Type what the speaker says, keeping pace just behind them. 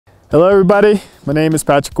Hello everybody, my name is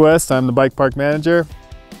Patrick West. I'm the bike park manager.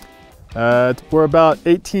 We're about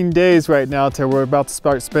 18 days right now till we're about to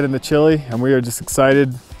start spinning the Chili, and we are just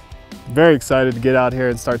excited, very excited to get out here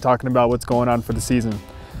and start talking about what's going on for the season.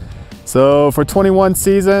 So for 21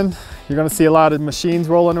 season, you're going to see a lot of machines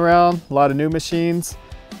rolling around, a lot of new machines,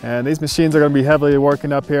 and these machines are going to be heavily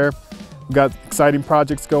working up here. We've got exciting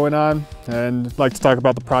projects going on, and I'd like to talk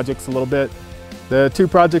about the projects a little bit. The two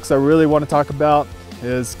projects I really want to talk about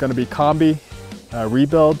is going to be Combi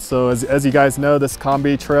rebuild. So as you guys know, this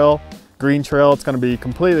Combi trail, green trail, it's going to be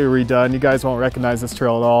completely redone. You guys won't recognize this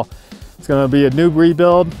trail at all. It's going to be a new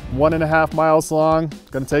rebuild, 1.5 miles long. It's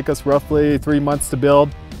going to take us roughly 3 months to build.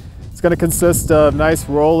 It's going to consist of nice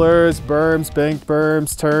rollers, berms, banked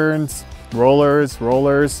berms, turns,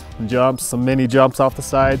 rollers, and jumps, some mini jumps off the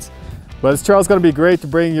sides. But this trail is going to be great to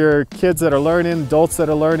bring your kids that are learning, adults that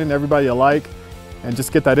are learning, everybody alike, and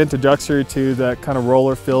just get that introductory to that kind of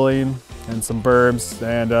roller feeling and some berms,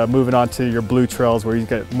 and moving on to your blue trails where you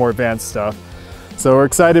get more advanced stuff. So we're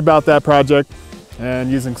excited about that project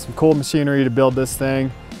and using some cool machinery to build this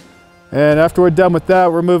thing. And after we're done with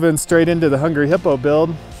that, we're moving straight into the Hungry Hippo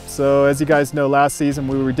build. So as you guys know, last season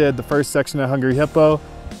we redid the first section of Hungry Hippo.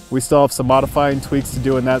 We still have some modifying tweaks to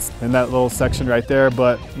do in that little section right there,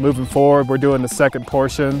 but moving forward, we're doing the second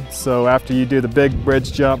portion. So after you do the big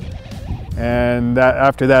bridge jump, and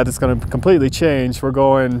after that it's going to completely change. We're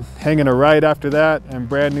going hanging a right after that, and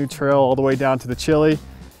brand new trail all the way down to the Chili.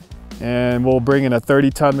 And we'll bring in a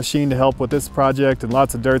 30-ton machine to help with this project, and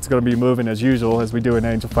lots of dirt's going to be moving as usual as we do in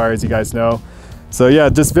Angel Fire, as you guys know. So yeah,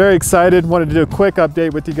 just very excited. Wanted to do a quick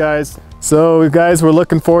update with you guys. So guys, we're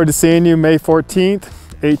looking forward to seeing you May 14th,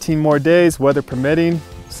 18 more days, weather permitting.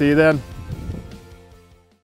 See you then.